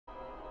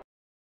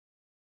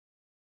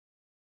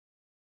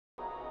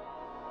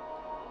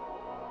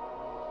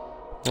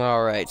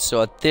Alright,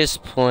 so at this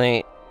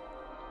point,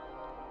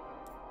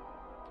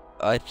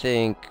 I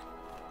think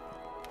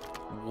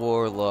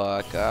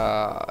Warlock,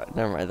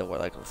 never mind, the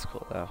Warlock looks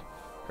cool now.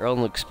 Your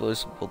own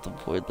explosive will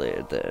avoid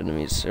later the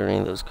enemies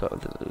surrounding those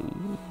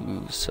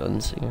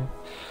Sunsinger.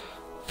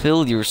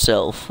 Fill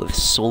yourself with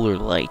solar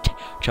light,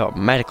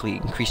 dramatically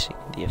increasing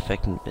the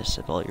effectiveness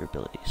of all your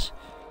abilities.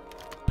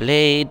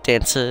 Blade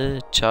Dancer,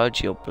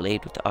 charge your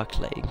blade with arc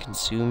light and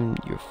consume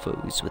your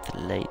foes with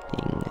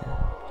lightning.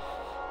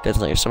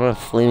 Gunslinger, summon a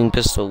flaming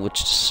pistol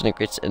which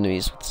disintegrates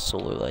enemies with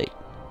solar light.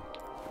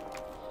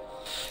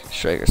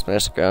 Striker,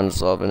 smash the ground,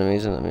 dissolve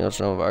enemies in the meal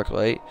drum of arc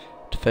light.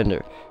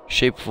 Defender,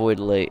 shape void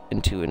light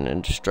into an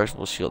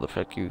indestructible shield to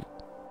protect you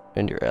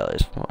and your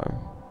allies from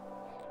harm.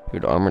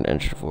 You're armored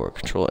entry for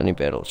control any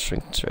battle with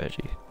strength and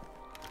strategy.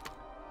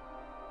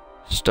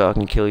 Stalk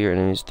and kill your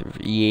enemies through.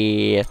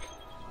 Yeah,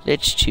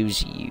 let's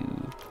choose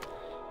you.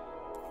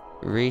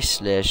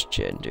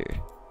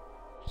 Race/gender.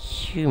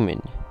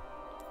 Human.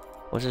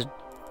 What's it?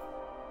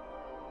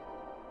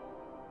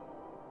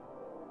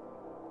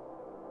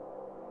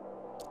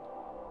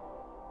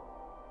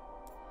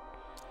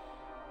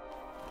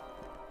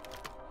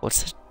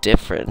 What's the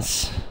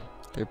difference?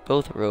 They're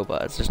both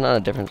robots. There's not a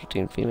difference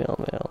between female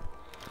and male.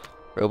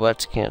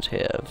 Robots can't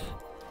have.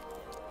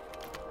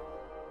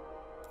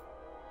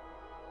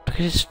 Look at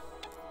his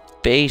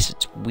face.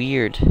 It's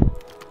weird.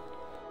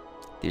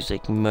 There's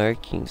like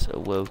markings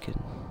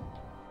awoken.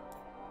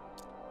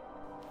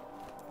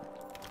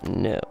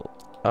 No.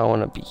 I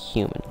want to be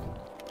human.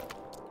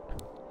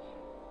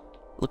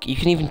 Look, you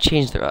can even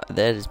change their.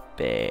 That is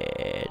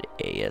bad.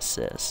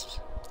 ASS.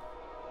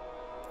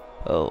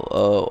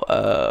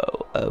 Oh,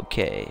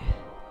 okay.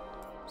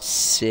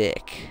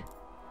 Sick.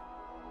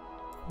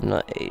 I'm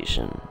not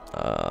Asian.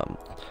 I'm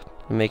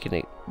making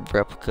a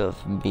replica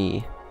of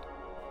me.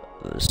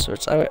 Of those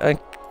sorts.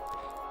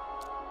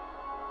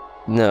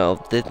 No,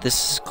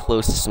 this is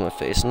closest to my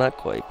face. Not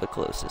quite, but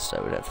closest,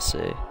 I would have to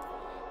say.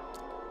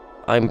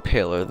 I'm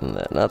paler than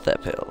that. Not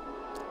that pale.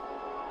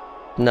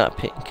 Not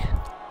pink.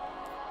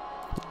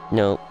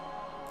 Nope.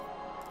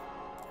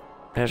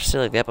 I have to say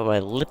like that, but my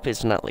lip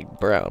is not like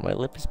brown. My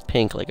lip is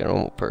pink like a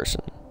normal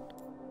person.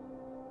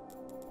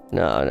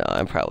 No,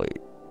 I'm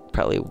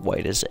probably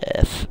white as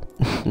F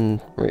in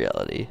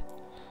reality.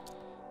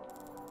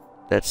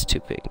 That's too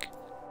pink.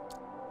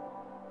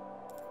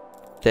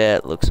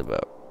 That looks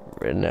about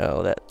right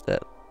now. That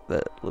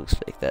looks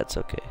fake. That's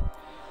okay.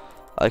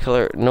 Eye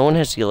color. No one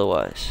has yellow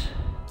eyes.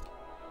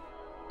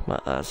 My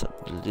eyes are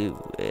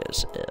blue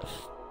as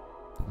F.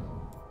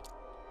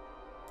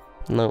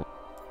 No.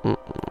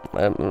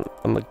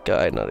 I'm a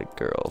guy, not a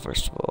girl,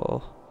 first of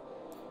all.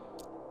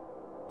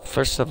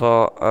 First of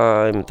all,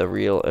 I'm the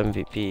real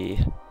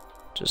MVP.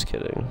 Just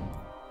kidding.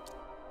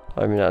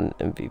 I'm not an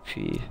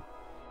MVP.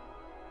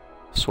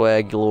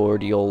 Swag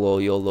Lord, YOLO,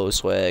 YOLO,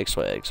 swag,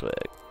 swag,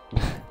 swag.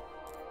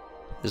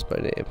 Is my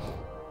name.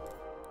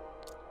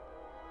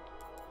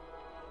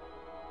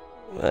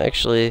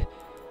 Actually,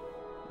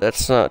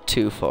 that's not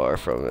too far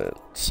from it,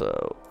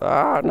 so...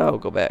 no,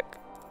 go back.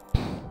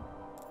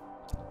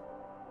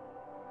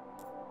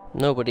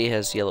 Nobody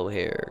has yellow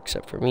hair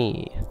except for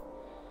me.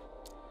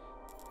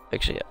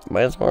 Actually, yeah,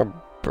 mine's more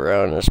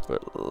brownish,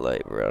 but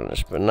light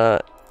brownish, but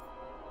not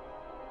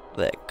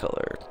that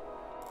color.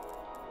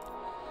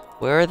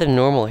 Where are the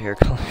normal hair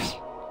colors?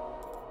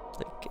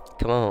 Like,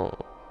 come on.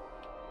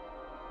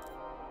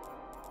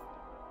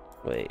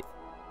 Wait.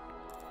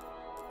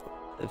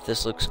 If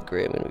this looks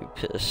gray, I'm gonna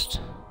be pissed.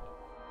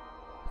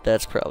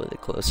 That's probably the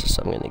closest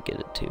I'm gonna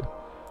get it to.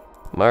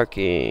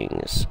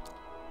 Markings.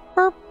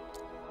 Burp.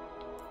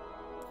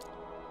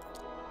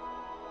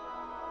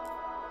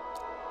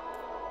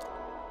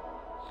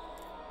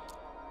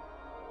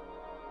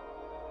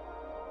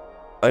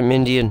 I'm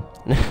Indian.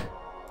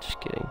 Just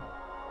kidding.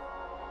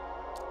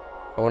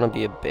 I want to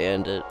be a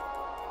bandit.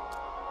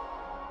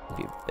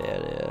 Be a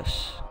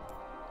badass.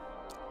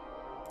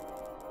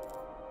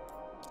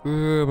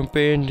 I'm a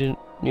bandit.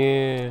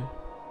 Yeah.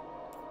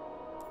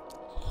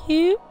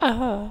 You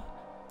are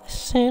a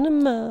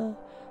cinema.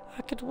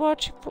 I could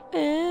watch you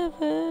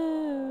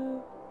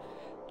forever.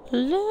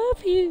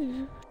 Love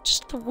you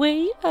just the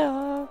way you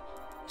are.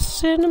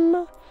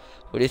 Cinema.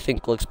 What do you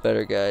think looks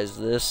better, guys?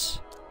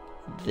 This.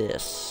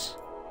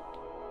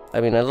 I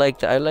mean, I like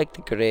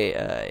the gray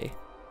eye.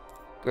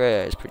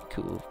 Gray eye is pretty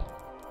cool,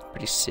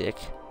 pretty sick.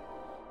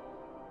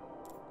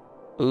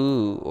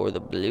 Ooh, or the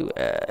blue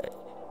eye.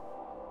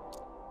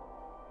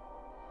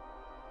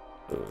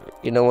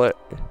 You know what?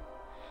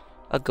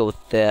 I'll go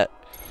with that.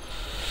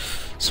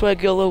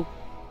 Swag yellow.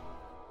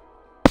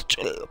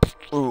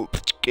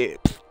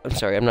 I'm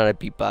sorry, I'm not a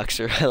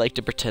beatboxer. I like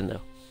to pretend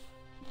though.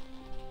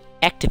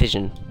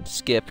 Activision.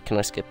 Skip. Can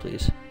I skip,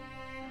 please?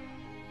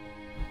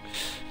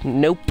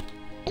 Nope.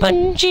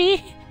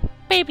 Bungie!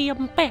 Baby,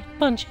 I'm back,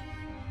 Bungie.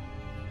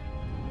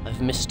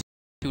 I've missed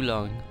too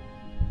long,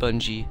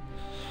 Bungie.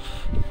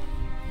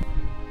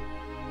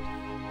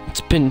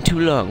 It's been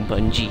too long,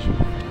 Bungie.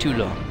 Too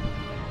long.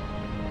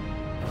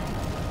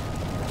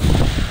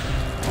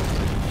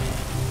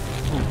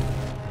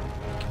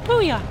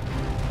 Booyah!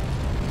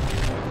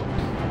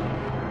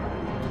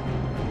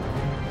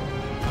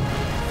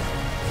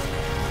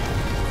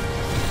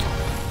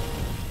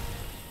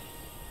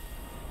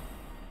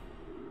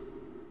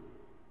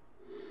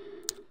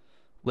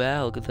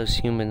 Wow, look at those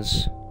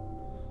humans.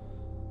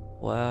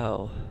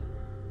 Wow.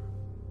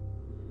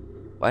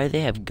 Why do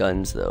they have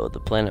guns, though? The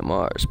planet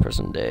Mars,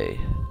 present day.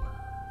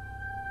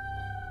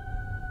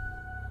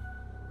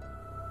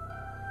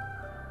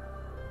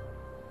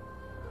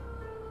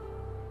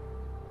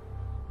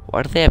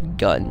 Why do they have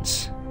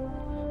guns?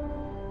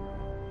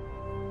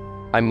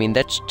 I mean,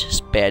 that's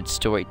just bad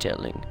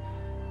storytelling.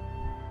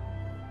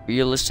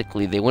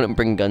 Realistically, they wouldn't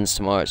bring guns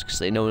to Mars because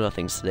they know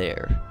nothing's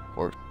there.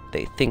 Or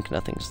they think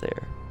nothing's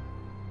there.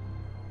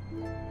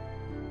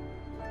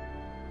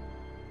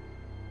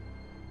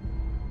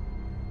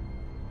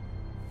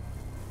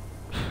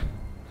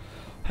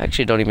 I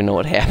actually don't even know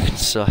what happened,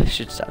 so I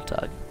should stop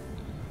talking.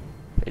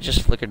 It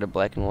just flickered to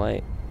black and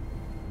white.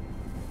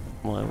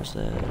 Why was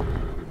that?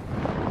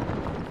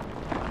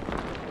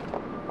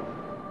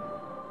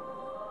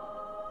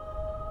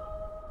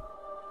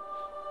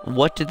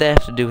 What did that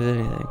have to do with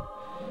anything?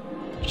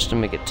 Just to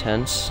make it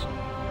tense?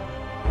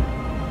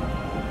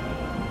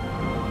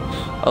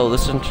 Oh,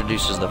 this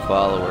introduces the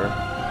follower.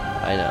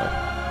 I know.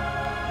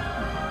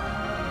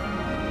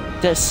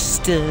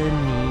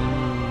 Destiny.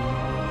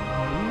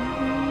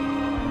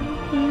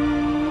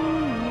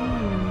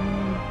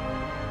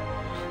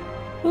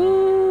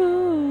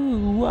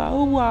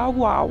 Wow, wow,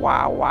 wow,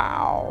 wow,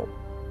 wow.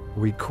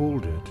 We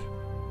called it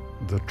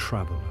the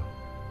Traveler,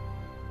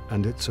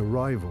 and its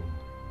arrival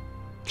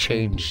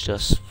changed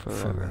us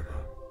forever.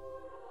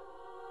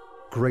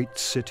 Great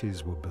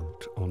cities were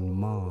built on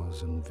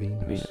Mars and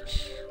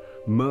Venus.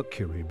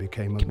 Mercury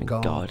became a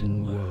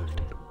garden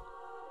world.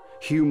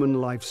 Human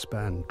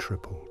lifespan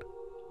tripled.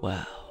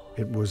 Wow.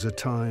 It was a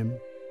time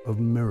of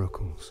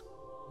miracles.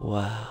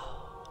 Wow.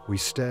 We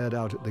stared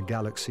out at the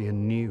galaxy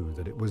and knew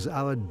that it was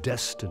our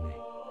destiny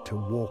to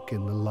walk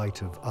in the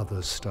light of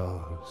other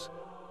stars.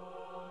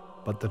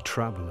 But the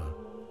Traveler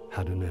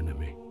had an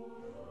enemy.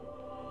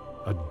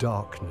 A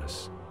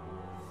darkness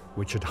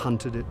which had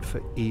hunted it for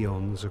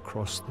eons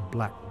across the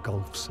black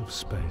gulfs of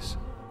space.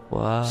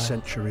 Wow.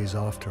 Centuries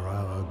after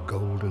our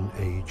golden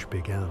age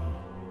began,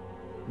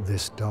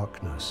 this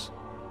darkness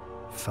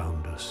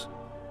found us.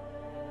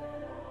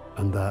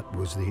 And that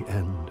was the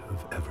end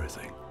of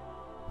everything.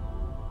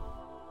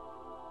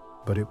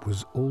 But it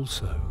was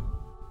also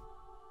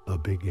a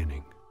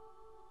beginning.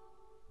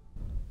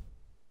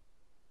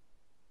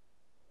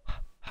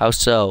 How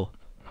so?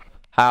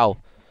 How?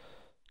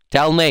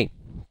 Tell me!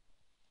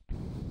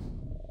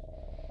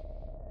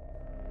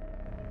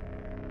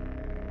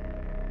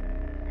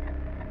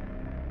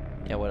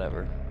 Yeah,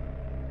 whatever.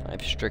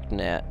 I've strict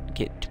nat.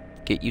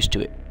 Get used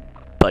to it.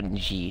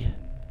 Bungie.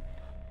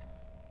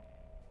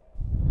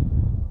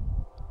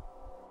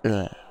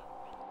 Ugh.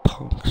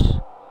 Punks.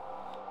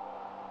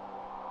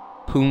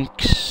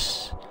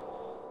 Punks.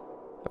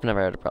 I've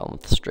never had a problem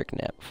with the strict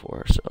nat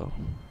before, so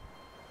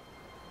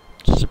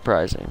it's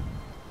surprising.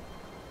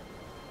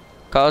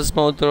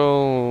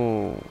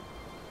 Cosmodrome.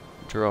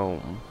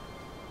 Drome.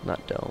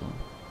 Not dome.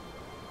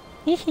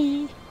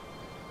 Hehe.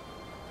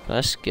 Can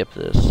I skip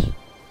this?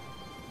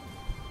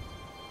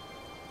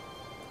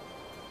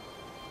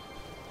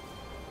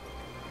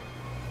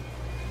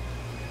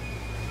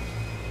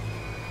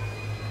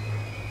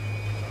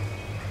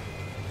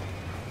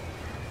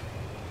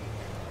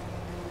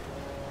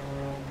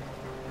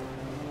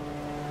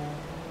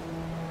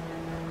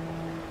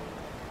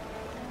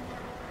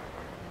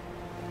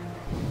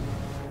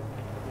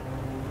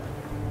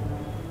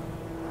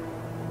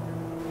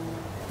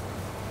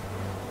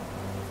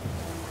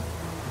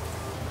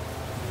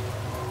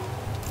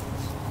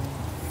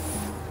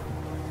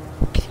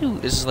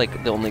 This is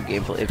like the only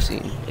gameplay I've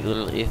seen. Like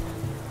literally,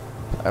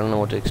 I don't know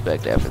what to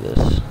expect after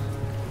this.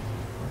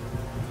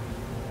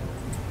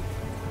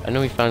 I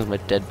know he found my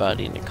dead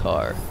body in a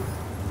car.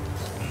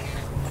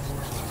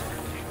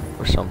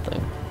 Or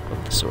something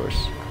of the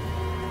source.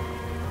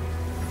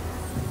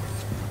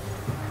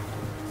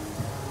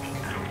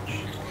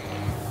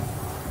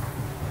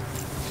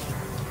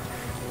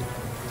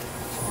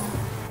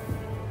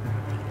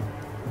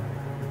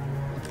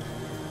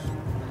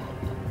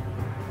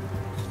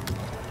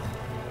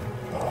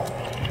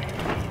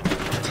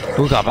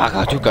 Ooga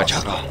baga tuga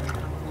chaga.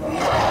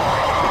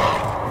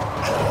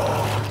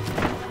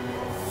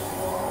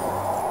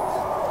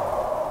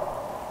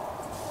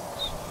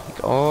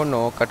 Oh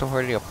no, got to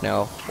hurry up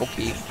now.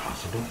 Okay.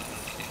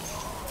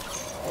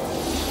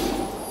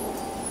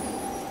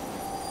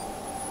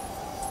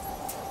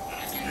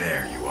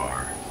 There you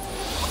are.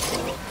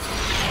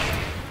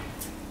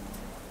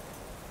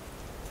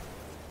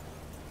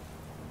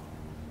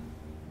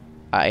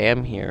 I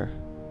am here.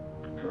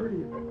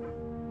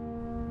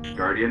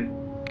 Guardian?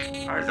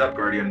 Eyes up,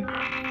 Guardian.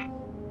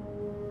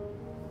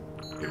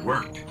 It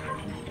worked.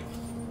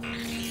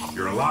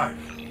 You're alive.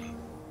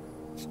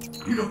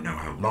 You don't know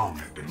how long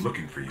I've been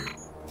looking for you.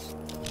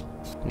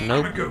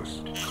 Nope. I'm a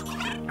ghost.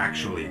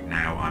 Actually,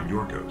 now I'm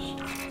your ghost.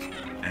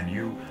 And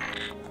you,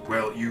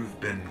 well, you've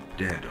been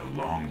dead a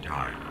long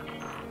time.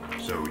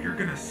 So you're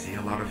gonna see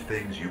a lot of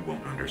things you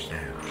won't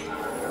understand.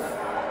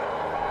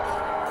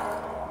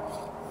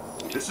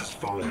 This is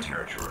Fallen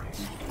territory.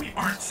 We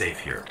aren't safe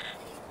here.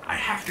 I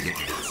have to get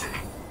you to the city.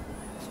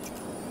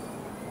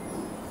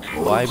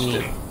 Why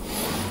me?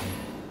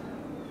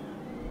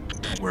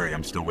 Don't worry,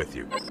 I'm still with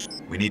you.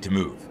 We need to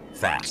move.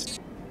 Fast.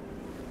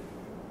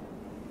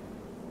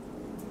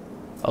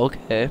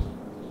 Okay.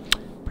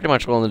 Pretty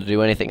much willing to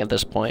do anything at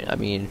this point. I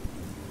mean,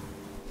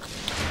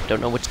 don't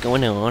know what's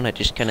going on. I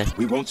just kind of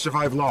We won't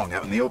survive long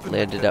out in the open.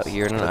 landed out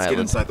here in an Let's get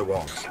island. inside the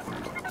walls.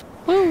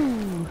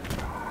 Woo!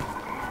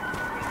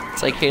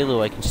 It's like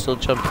Halo. I can still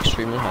jump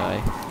extremely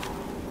high,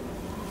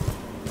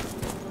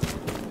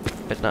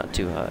 but not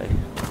too high.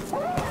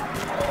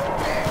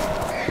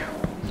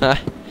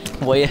 Ha!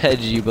 Way ahead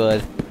of you,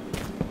 bud.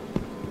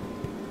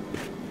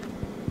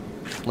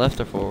 Left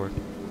or forward?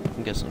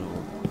 I'm guessing forward.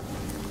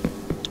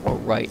 Or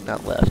right,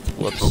 not left.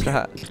 Whoops.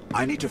 Okay.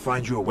 I need to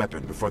find you a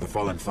weapon before the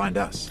Fallen find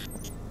us.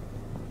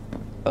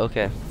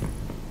 Okay.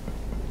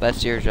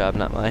 That's your job,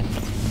 not mine.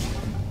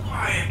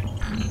 Quiet.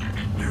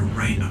 They're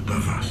right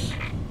above us.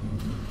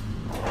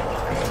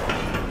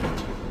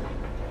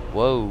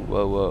 Whoa,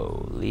 whoa,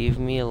 whoa. Leave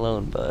me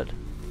alone, bud.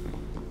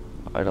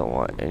 I don't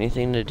want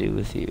anything to do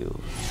with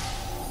you.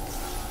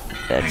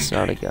 That's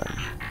not a gun.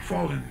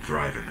 Fallen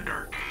thrive in the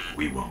dark.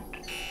 We won't.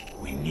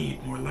 We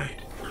need more light.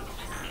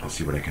 I'll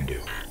see what I can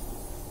do.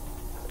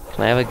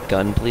 Can I have a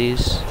gun,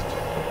 please?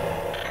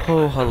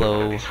 Oh,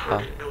 hello.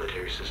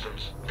 Military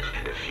systems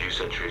and a few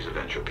centuries of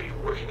entropy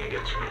working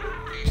against me.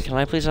 Can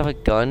I please have a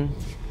gun?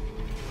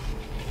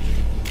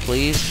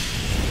 Please?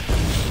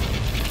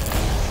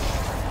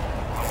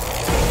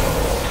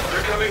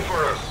 They're coming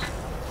for us.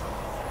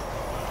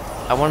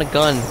 I want a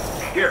gun.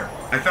 Here,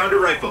 I found a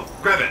rifle.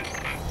 Grab it.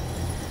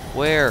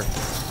 Where?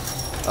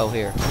 Oh,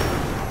 here.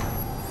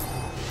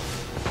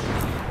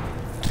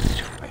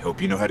 I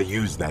hope you know how to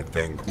use that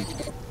thing.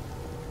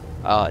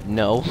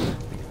 No.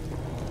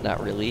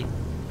 Not really.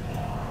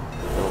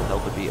 It'll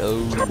help it be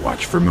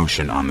Watch for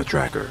motion on the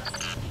tracker.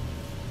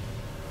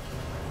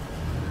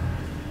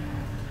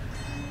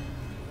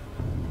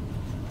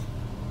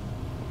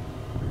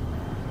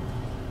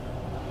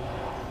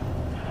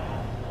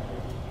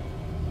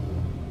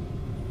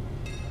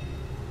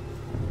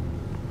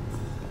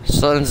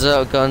 Sun's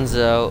out, guns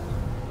out.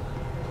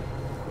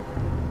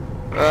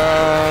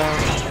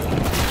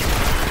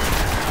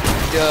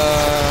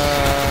 Die.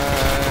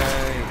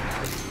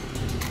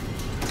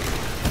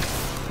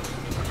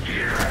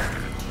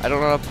 I don't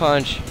know how to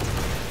punch.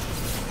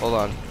 Hold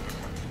on.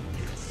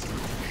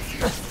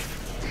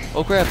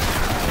 Oh crap.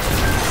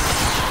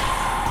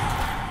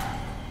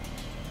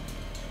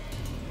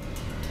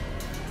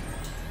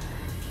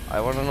 I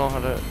want to know how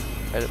to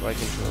edit my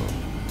control.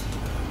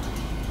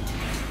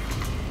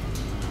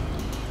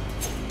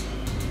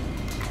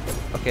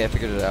 Okay, I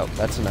figured it out.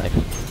 That's a knife.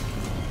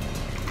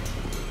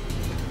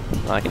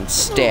 I can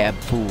stab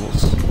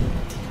fools.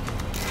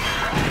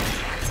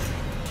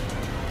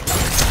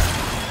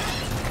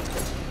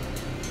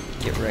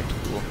 Get wrecked,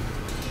 fool.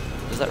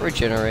 Does that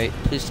regenerate?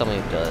 Please tell me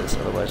it does,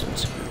 otherwise I'm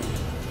screwed.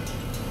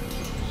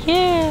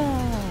 Yeah!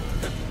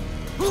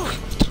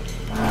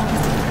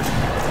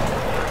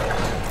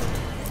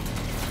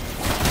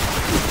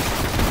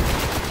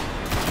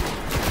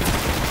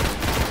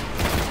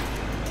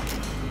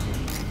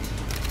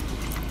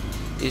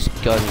 These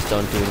guns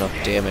don't do enough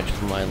damage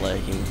for my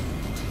liking.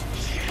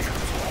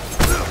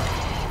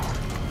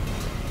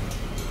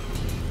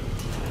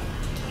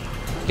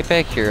 Get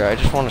back here, I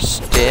just want to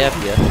stab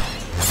you.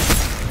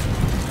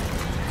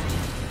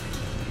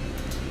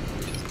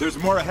 There's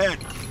more ahead.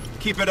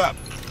 Keep it up.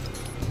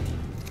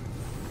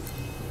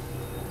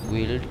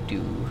 Will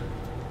do.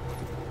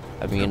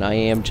 I mean, I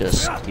am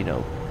just, you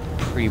know,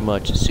 pretty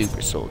much a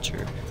super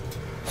soldier.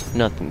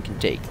 Nothing can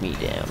take me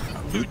down.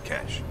 A loot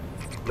cache.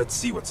 Let's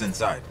see what's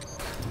inside.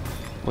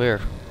 Where?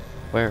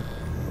 Where?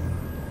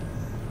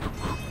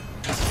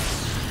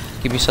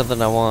 Give me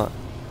something I want.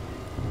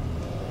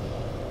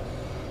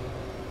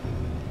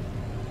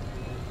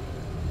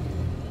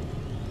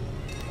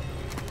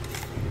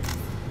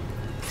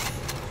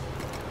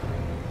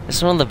 Is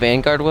this one of the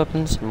Vanguard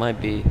weapons? It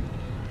might be.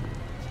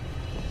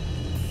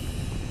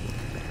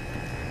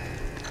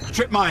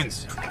 Trip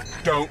mines.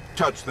 Don't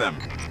touch them.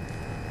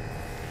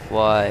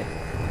 Why?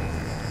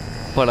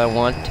 But I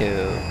want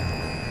to.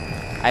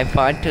 I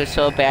want to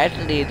so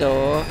badly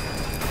though.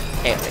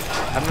 Hey,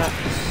 I'm not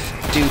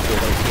stupid,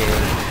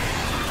 okay?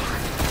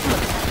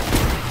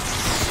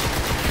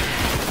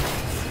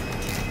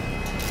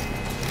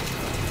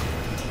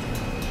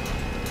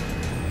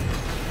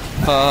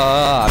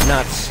 I'm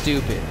not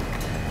stupid.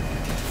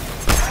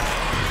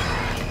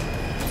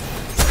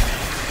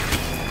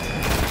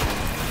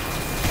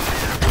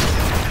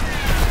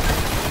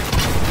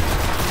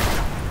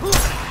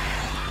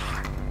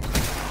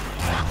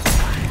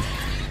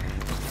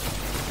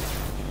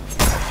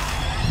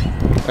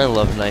 I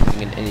love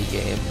knifing in any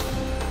game.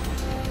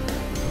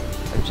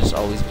 I've just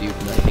always viewed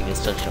knifing as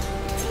such a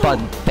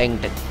fun thing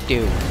to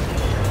do.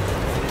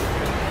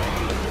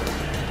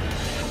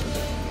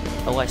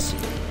 Oh, I see.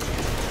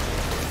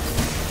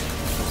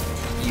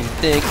 You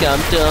think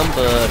I'm dumb,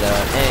 but I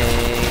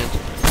ain't.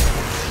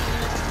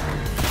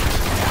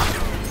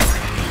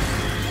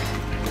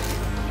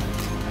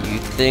 You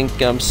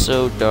think I'm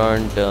so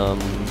darn dumb.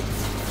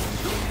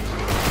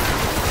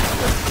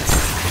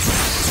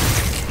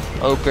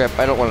 Oh crap,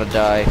 I don't want to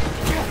die.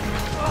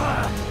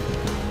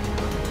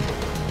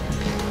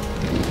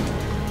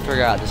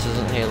 Forgot, this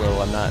isn't Halo,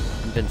 I'm not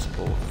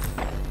invincible.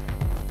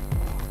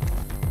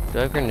 Do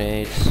I have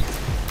grenades?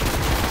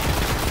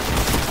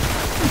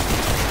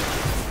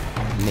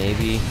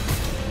 Maybe.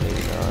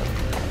 Maybe not.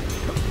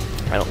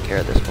 I don't care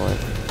at this point.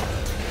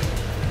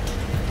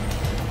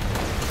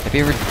 Have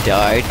you ever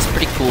died? It's a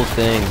pretty cool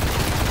thing.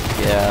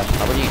 Yeah,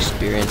 how about you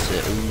experience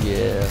it? Oh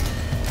yeah.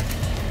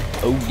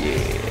 Oh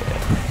yeah.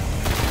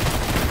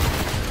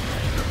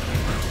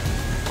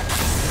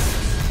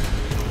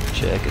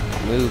 Check it.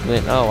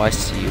 Movement. Oh, I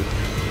see you.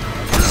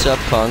 Sup,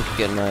 punk?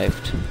 Get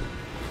knifed.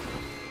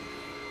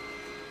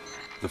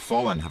 The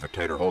Fallen have a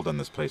tighter hold on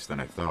this place than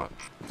I thought.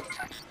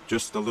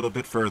 Just a little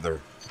bit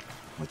further.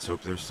 Let's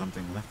hope there's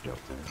something left out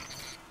there.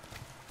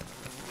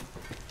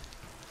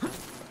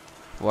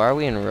 Why are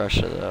we in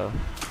Russia, though?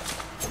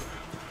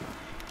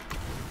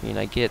 I mean,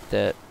 I get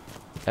that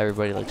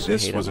everybody likes to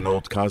hate This was him. an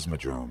old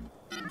cosmodrome.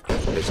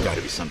 There's got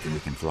to be something we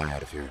can fly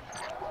out of here.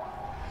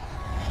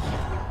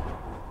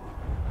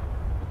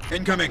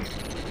 Incoming!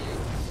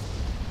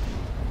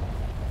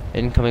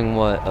 Incoming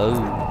what? Oh.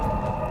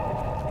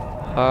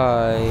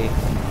 Hi.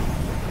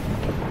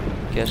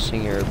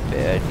 Guessing you're a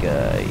bad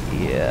guy.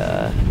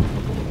 Yeah.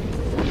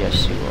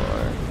 Yes, you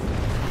are.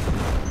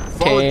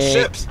 Fallen Okay.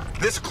 ships!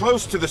 This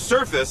close to the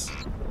surface!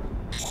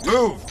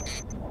 Move!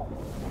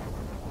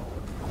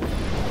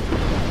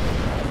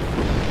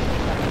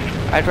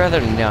 I'd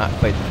rather not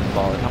fight the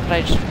Fallen. How about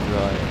I just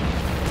run?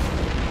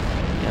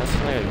 Yeah, that's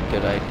like a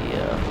good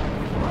idea.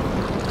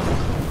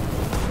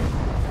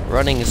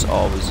 Running is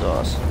always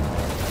awesome.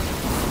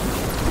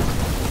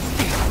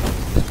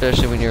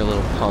 Especially when you're a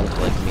little punk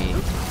like me.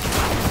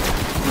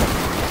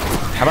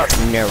 How about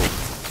no?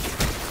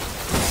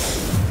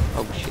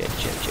 Oh shit.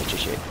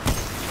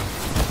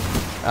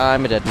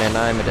 I'm a dead man,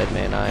 I'm a dead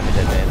man, I'm a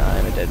dead man,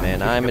 I'm a dead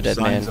man, I'm a dead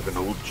man. Signs of an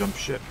old jump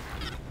ship.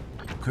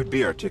 Could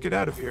be our ticket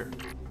out of here.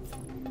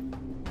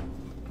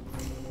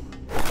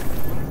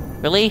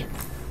 Really?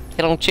 You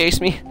don't chase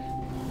me?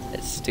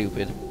 That's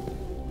stupid.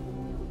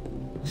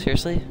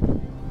 Seriously?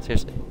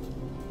 Seriously.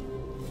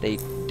 They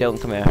don't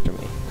come after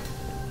me.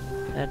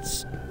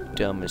 That's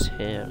dumb as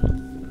hell.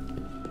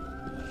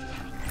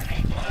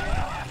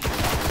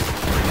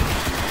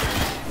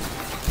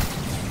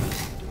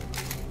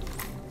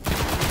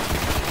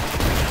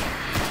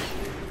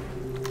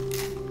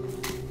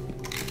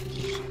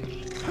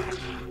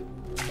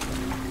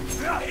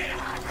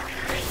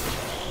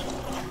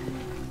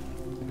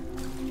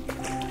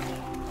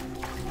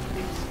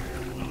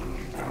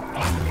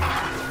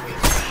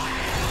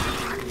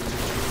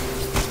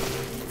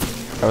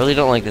 I really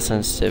don't like the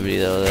sensitivity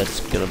though, that's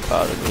gonna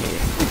bother me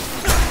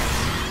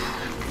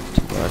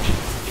too much.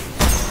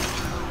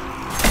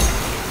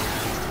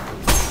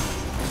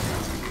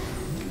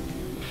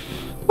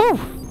 Woo!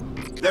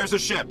 There's a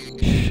ship!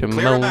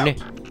 Shimone.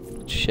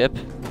 Ship?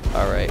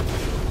 Alright.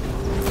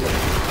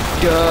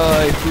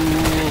 Die,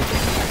 fool!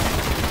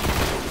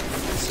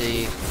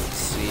 See?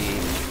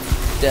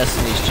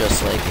 Destiny's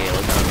just like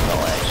Halo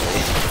Gunfall,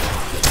 actually.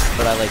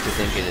 But I like to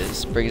think it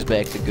is. Brings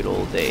back the good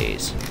old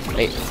days.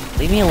 Hey,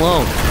 leave me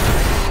alone.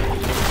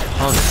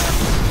 Punk.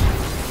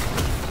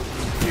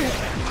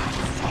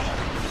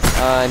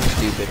 I'm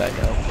stupid, I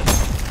know.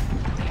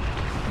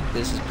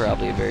 This is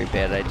probably a very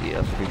bad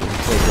idea for people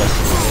who play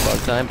Destiny for a long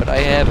time, but I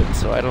haven't,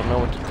 so I don't know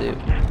what to do.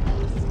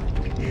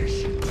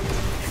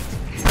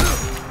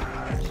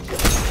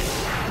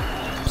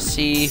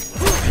 See?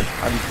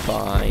 I'm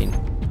fine.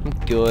 I'm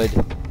good.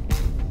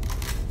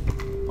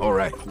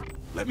 Alright,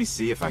 let me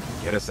see if I can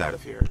get us out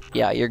of here.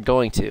 Yeah, you're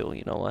going to.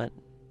 You know what?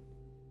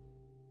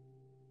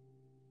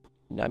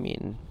 I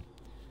mean...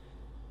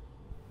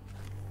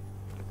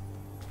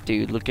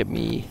 Dude, look at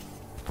me.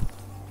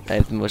 I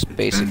have the most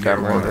basic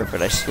armor ever,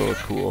 but I still look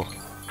cool.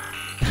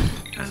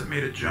 Hasn't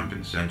made a jump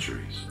in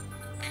centuries.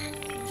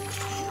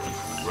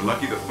 We're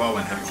lucky the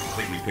Fallen haven't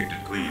completely picked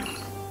it clean.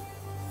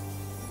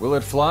 Will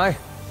it fly?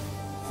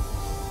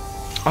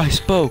 I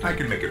spoke! I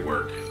can make it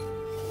work.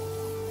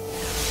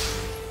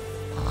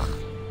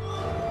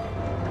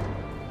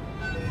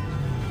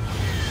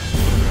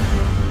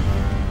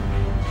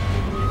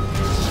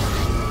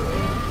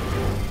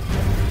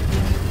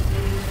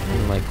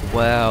 I'm like,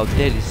 wow, that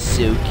is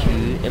so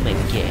cute. Oh my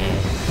god.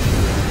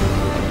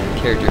 The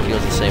character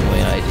feels the same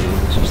way I do.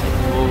 It's just like,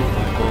 oh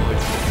my god.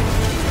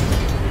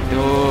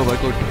 Oh my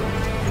god.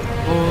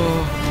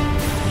 Oh.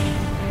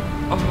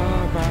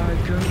 Oh my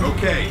god.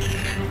 Okay,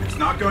 it's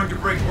not going to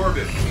break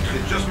orbit.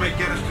 It just might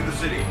get us to the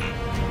city.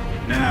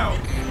 Now,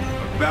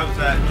 about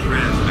that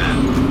transmat.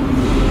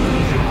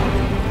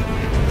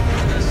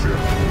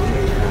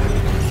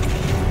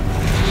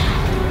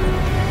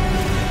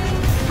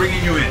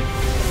 Bringing you in.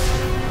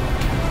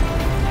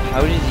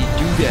 How did he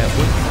do that?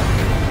 What?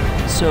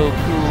 so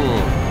cool.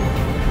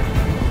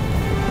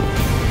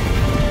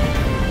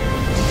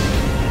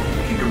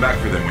 You can come back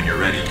for them when you're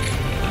ready.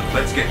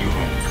 Let's get you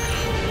home.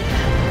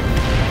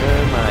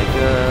 Oh my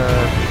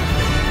god.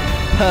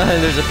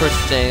 There's a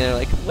person standing there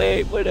like,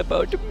 wait, what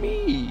about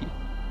me?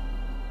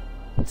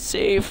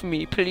 Save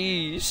me,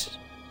 please.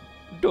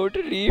 Don't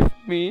leave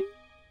me.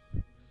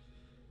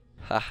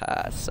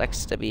 Haha,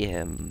 sucks to be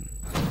him.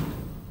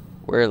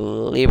 We're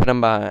leaving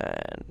him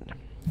behind.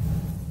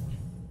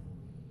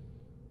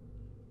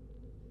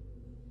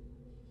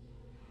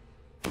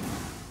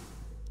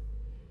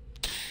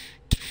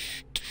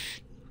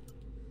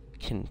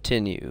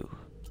 Continue.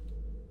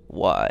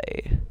 Y.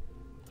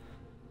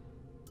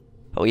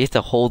 Oh, you have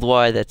to hold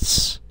Y?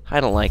 I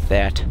don't like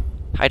that.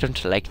 I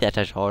don't like that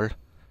at all.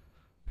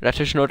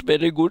 That is not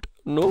very good.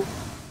 No,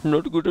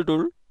 not good at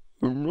all.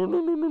 No,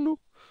 no, no, no, no.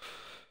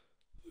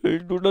 I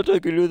do not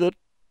agree with that.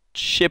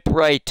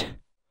 Shipwright.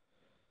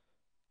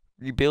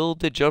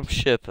 Rebuild the jump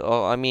ship.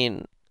 Oh, I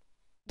mean,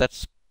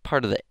 that's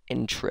part of the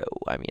intro.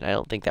 I mean, I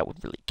don't think that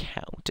would really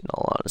count, in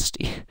all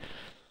honesty.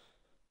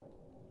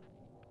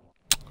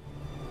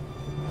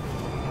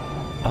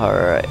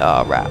 Alright,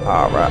 everybody,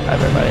 alright.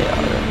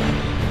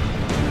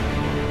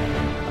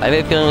 I have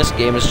a feeling this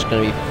game is just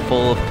gonna be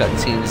full of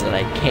cutscenes that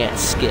I can't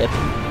skip.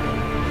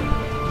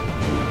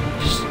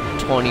 Just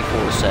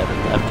 24/7,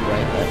 left,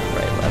 right, left,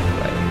 right, left,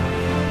 right.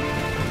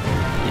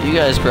 You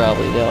guys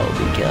probably know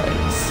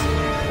because,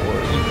 or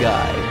you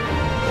guy,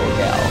 or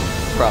gal,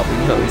 probably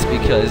knows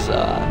because,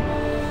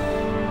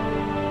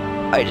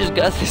 I just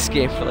got this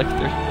game for like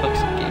 30 bucks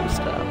at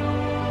GameStop.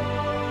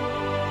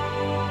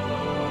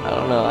 I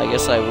don't know, I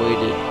guess I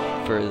waited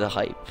for the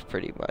hype,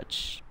 pretty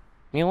much.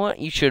 You know what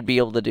you should be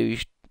able to do?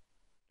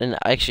 And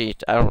actually,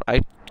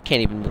 I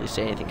can't even really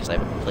say anything because I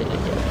haven't played it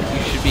yet.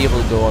 You should be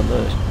able to go on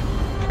the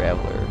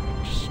Traveler,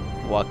 just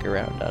walk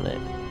around on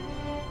it.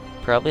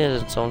 Probably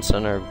has its own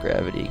center of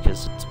gravity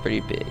because it's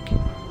pretty big.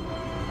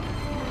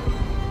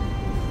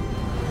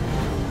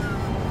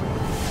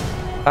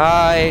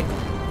 Hi.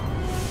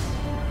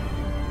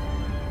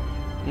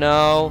 Welcome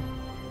No.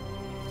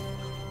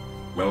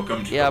 to the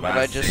last Yeah, but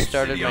I just safe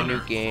started city my on new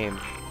Earth. game.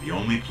 The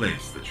only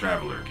place the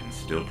Traveler can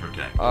still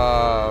protect.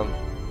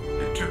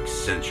 It took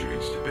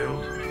centuries to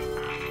build.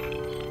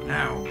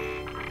 Now,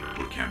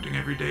 we're counting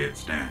every day it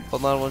stands.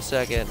 Hold on 1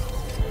 second.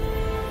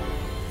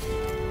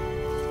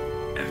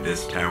 And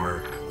this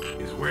tower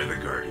is where the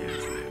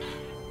Guardians live.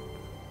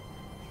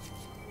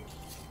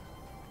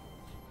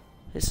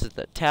 This is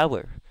the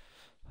tower.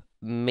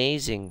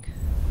 Amazing.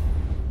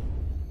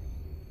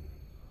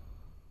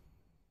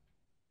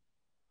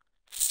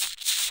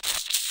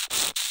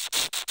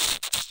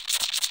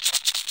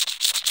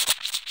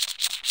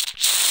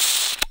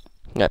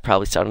 That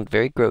probably sounded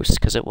very gross,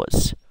 because it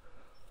was.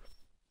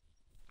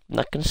 I'm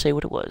not gonna say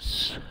what it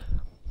was.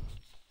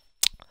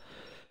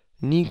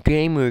 New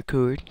game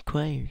record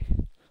required.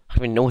 I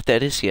don't even know what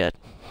that is yet.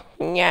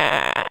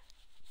 Yeah.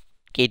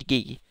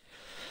 Giddy.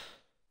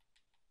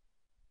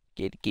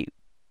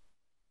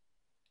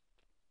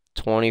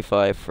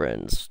 25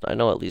 friends. I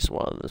know at least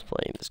one of them is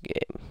playing this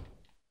game.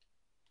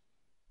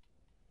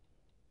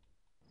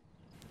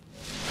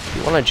 If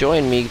you want to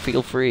join me,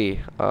 feel free.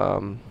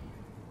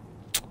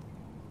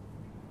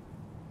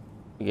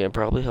 You can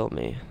probably help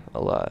me a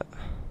lot.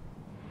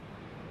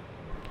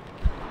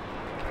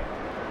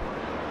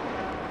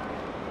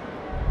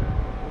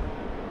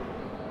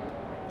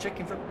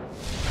 Checking for.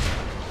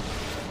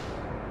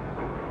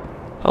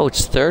 Oh,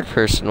 it's third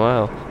person.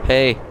 Wow.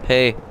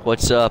 Hey,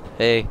 what's up?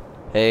 Hey,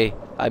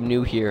 I'm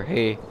new here.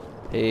 Hey,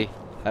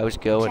 how's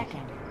it going?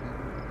 Checking.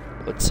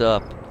 What's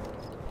up?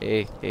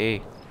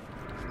 Hey.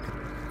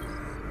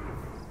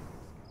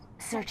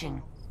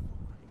 Searching.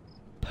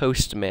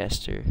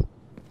 Postmaster.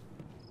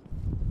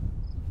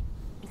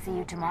 See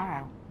you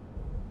tomorrow.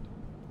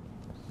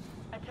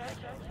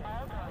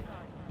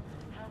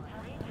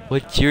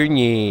 What's your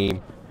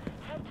name?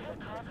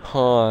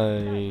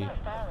 Hi.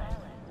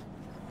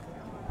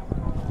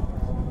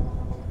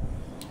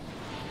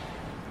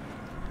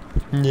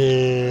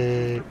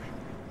 Yeah.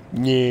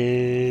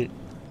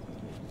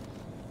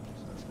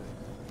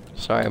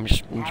 Sorry, I'm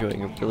just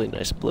enjoying a really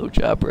nice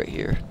blowjob right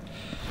here.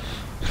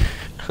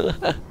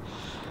 Can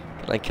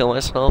I kill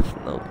myself?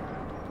 No.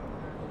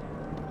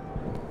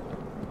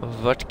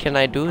 What can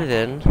I do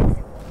then?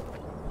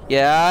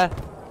 Yeah?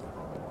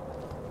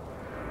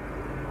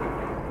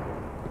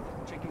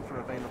 Checking for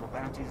available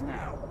bounties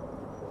now.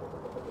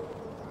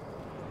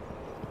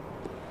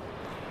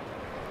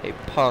 Hey,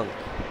 punk.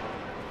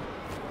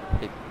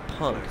 Hey,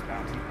 punk.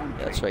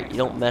 That's right, you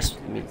don't mess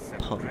with me,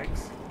 punk.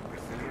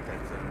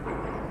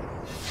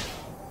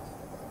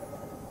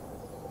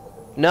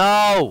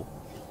 No!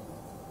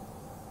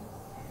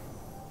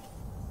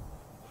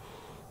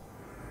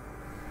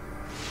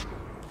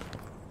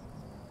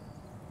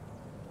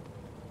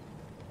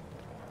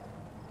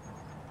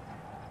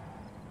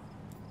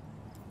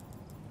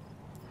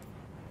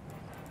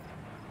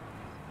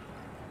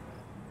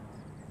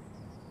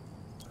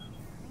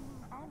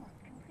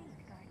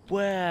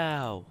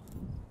 Wow.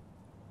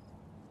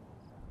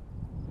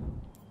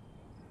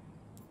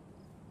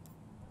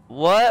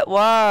 What?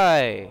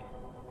 Why?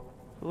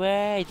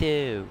 Why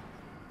do?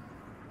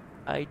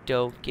 I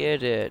don't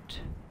get it.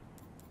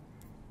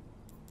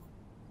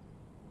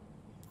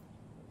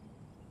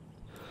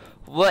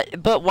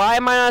 What? But why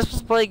am I not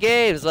supposed to play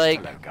games?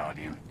 Like, Hello,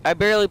 Guardian. I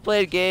barely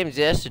played games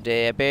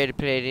yesterday. I barely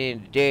played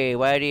any today.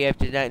 Why do you have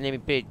to not let me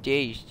play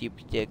today, you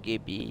stupid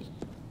ducky?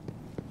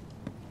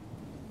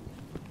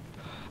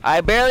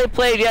 I barely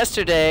played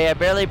yesterday. I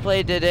barely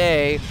played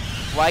today.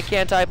 Why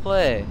can't I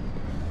play?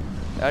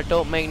 That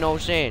don't make no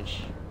sense.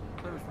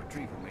 Close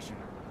retrieval mission.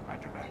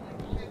 Roger back.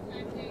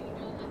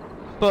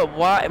 But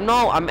why?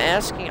 No, I'm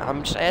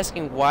just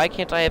asking. Why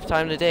can't I have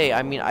time today?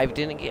 I mean, I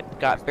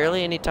got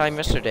barely any time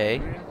yesterday.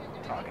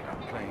 Target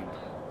unclaimed.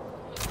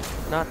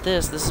 Not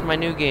this. This is my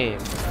new game.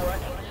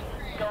 Warning.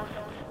 Ghosts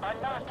are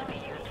not to be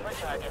used for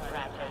target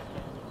practice.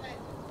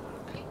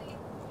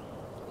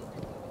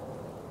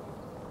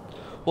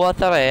 Well, I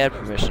thought I had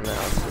permission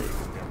now.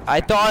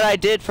 I thought I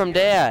did from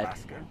Dad.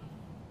 Vasco.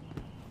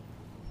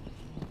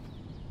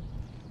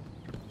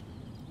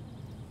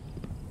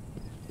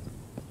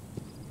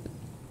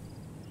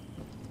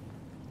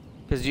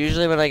 Because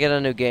usually when I get a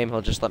new game,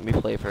 he'll just let me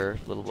play for a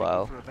little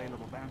while. For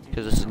available bounties.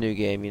 Because it's a new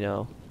game, you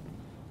know.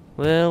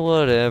 Well,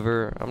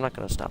 whatever. I'm not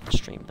gonna stop the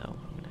stream though.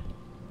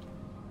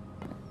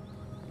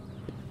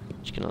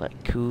 Just gonna let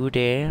it cool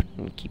down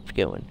and keep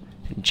going.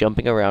 And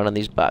jumping around on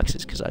these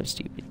boxes because I'm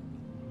stupid.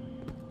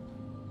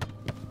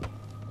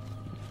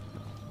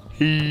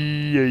 Oh,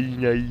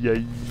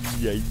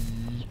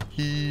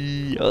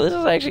 this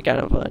is actually kind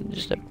of fun.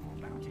 Just to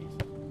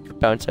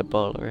bounce that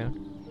ball around.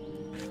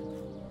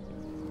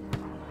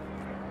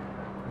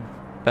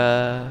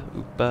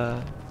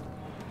 Oopa.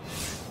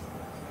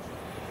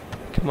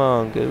 Come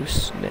on, go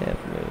snap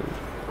mode.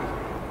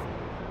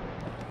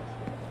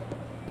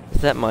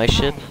 Is that my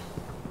ship?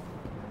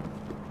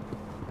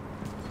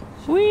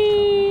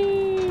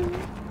 Whee!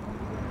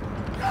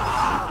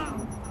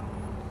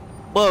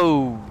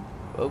 Whoa!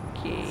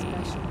 Okay.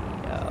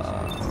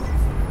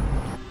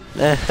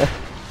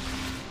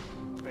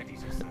 Ready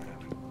to serve.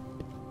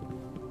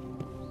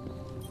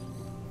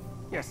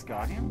 Yes,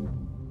 Guardian.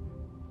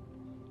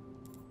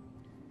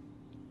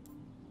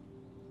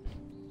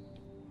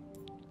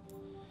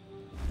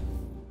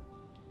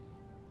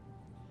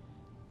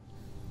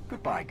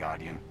 Goodbye,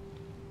 Guardian.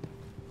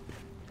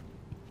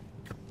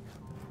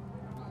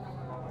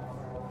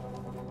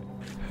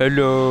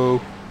 Hello.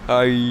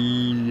 Hi.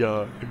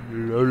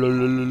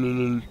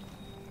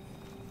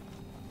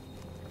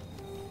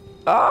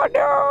 Oh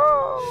no!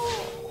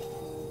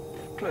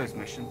 Close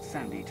mission.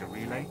 Sandy to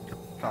relay.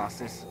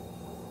 Fastest.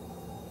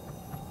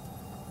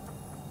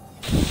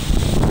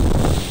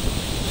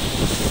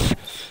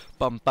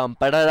 Bum bum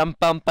pararam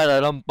bum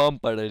pararam bum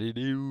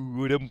paradidu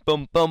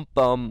bum bum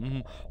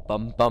bum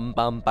bum bum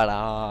bum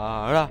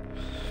parara.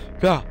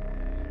 Yeah.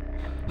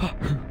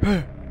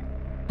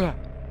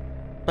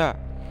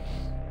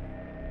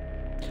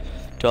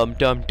 Dum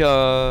dum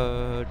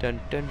dum dun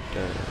dun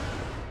dun.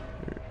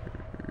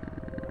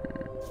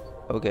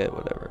 Okay,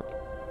 whatever.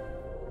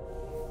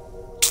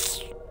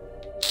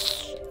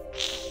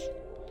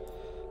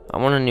 I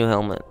want a new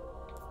helmet.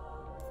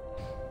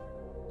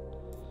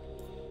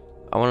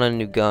 I want a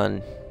new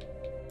gun.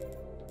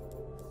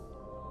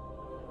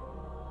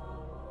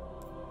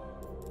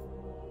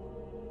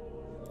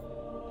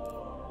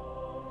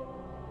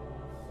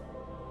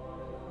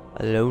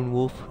 A lone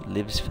wolf who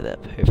lives for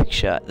that perfect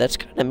shot. That's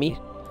kind of me.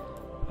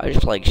 I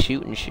just like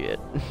shooting shit.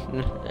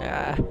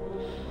 Ah.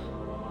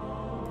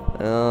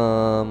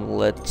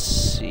 Let's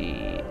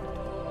see.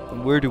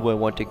 Where do I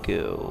want to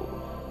go?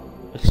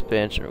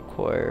 Expansion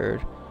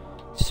required.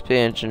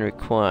 Expansion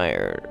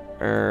required.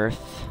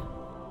 Earth.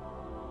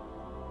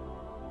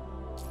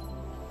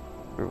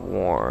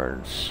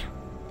 Rewards.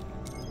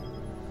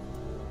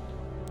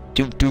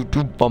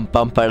 Bum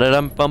bum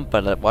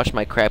bum. Watch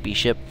my crappy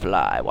ship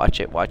fly. Watch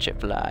it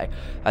fly.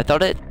 I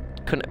thought it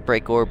couldn't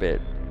break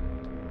orbit.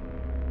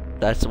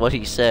 That's what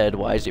he said.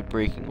 Why is it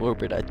breaking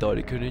orbit? I thought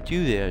it couldn't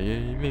do that.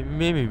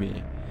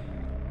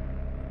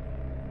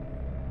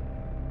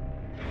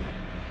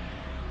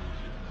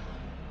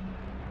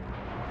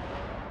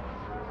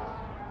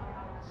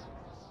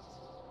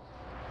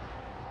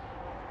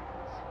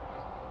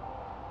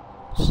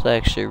 It's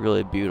actually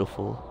really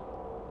beautiful.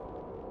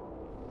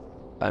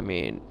 I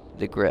mean,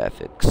 the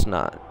graphics,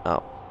 not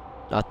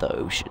the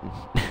ocean.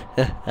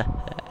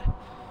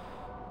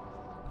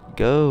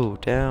 Go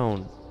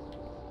down.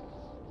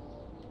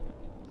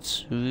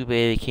 Sweet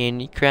baby, can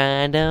you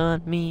cry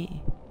on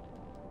me?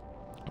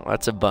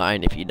 That's a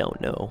vine if you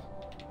don't know.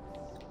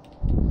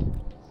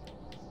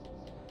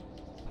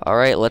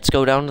 Alright, let's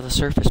go down to the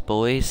surface,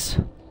 boys.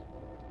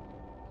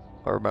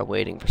 Or am I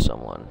waiting for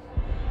someone?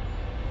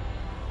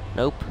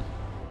 Nope.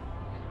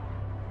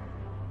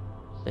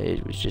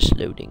 It was just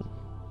loading.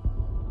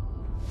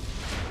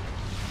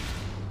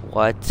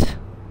 What?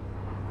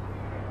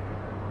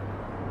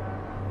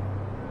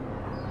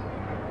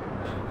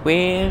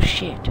 Well,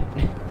 shit.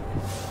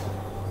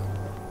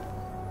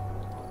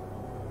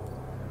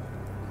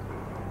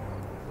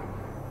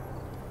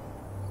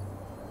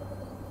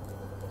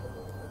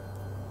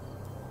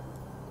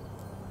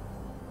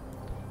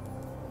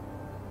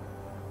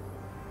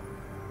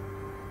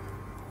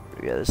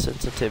 Yeah, the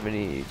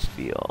sensitivity needs to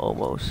be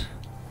almost.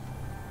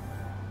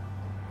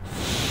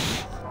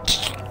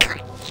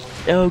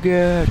 Oh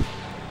god.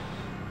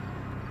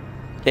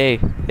 Hey,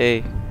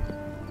 hey.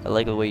 I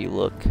like the way you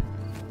look.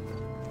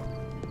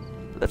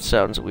 That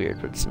sounds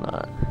weird, but it's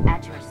not.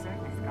 At your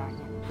service,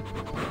 Guardian.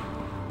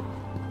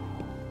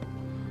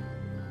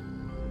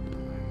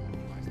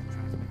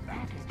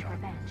 Package for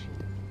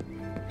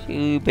Banshee.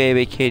 You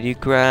baby, can you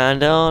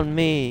grind on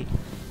me?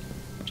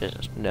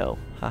 Just no.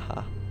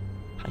 Haha.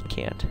 I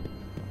can't.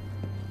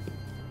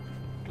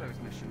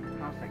 Closed mission.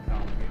 Half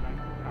example.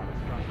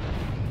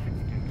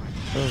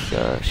 Oh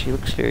gosh, she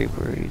looks very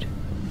worried.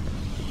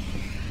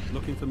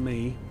 Looking for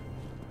me,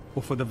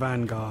 or for the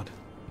Vanguard?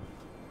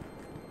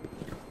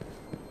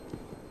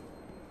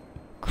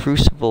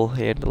 Crucible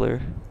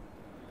handler.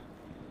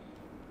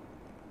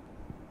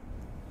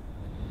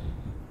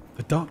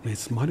 The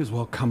darkness might as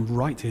well come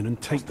right in and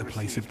take the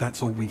place if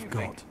that's all we've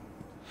got.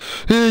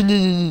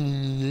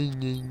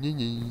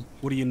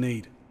 What do you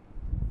need?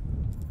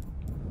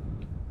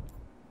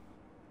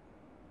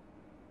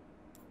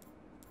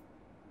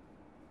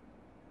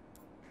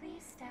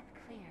 Please step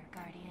clear,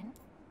 Guardian.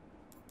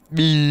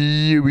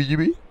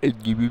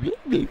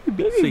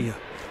 See ya.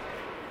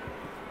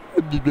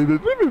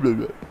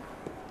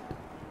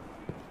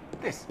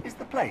 This is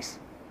the place.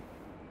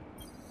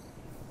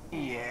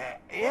 Yeah.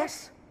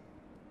 Yes.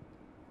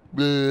 Keep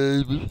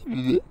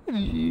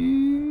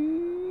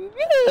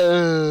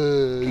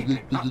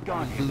it up,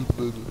 Guardian.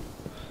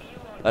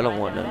 I don't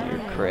want none of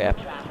your crap.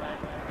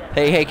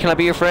 Hey, hey, can I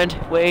be your friend?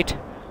 Wait.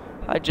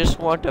 I just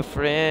want a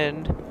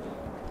friend.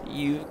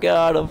 You've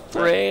got a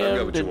friend. I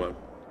got what you want.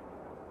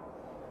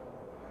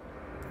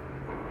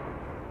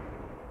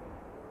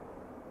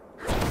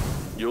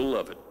 You'll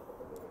love it.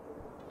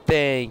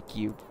 Thank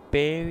you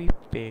very,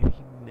 very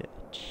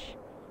much.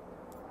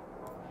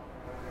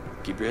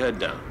 Keep your head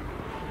down.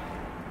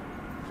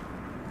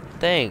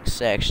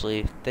 Thanks,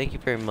 actually. Thank you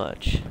very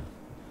much.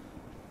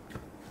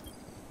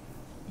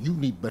 You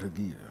need better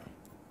gear.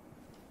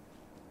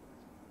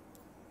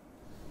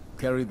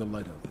 Carry the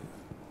light out there.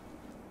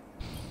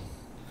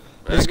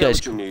 This I got guy's.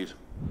 what you need.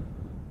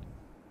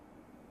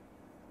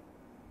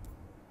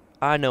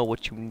 I know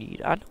what you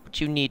need. I know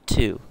what you need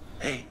too.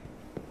 Hey,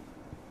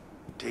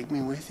 take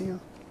me with you?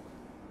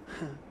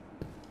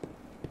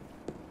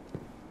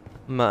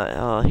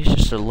 He's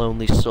just a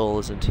lonely soul,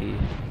 isn't he?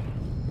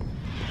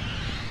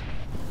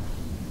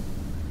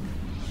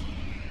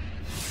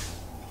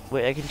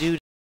 Wait, I can do.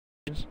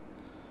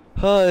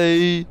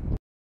 Hi.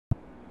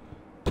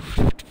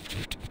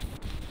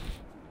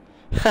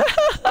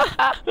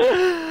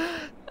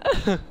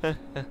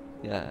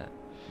 Yeah.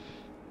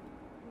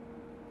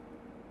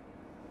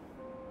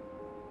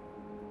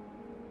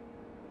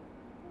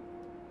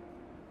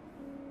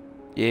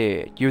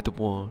 Yeah, you're the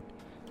one.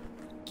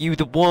 You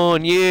the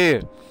one,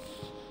 yeah.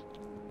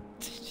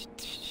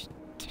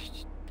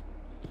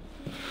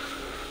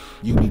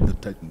 You need the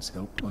Titan's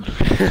help.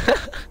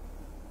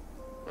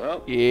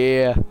 Well,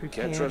 Yeah.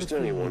 can't trust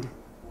anyone.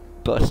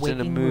 Busting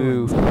a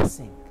move.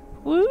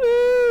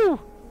 Woo!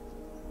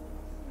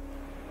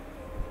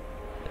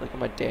 Look at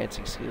my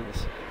dancing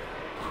skills.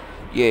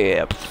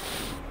 Yeah.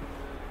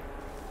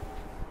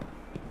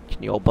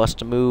 Can you all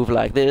bust a move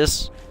like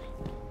this?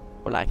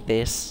 Or like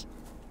this?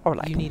 Or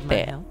like You need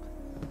that? my help?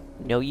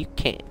 No, you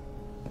can't.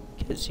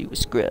 Because you a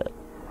scrub.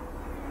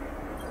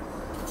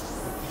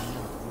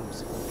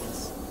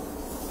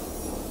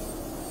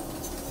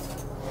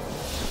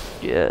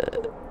 Yeah.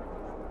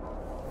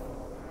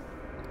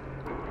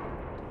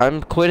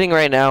 I'm quitting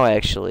right now,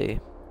 actually.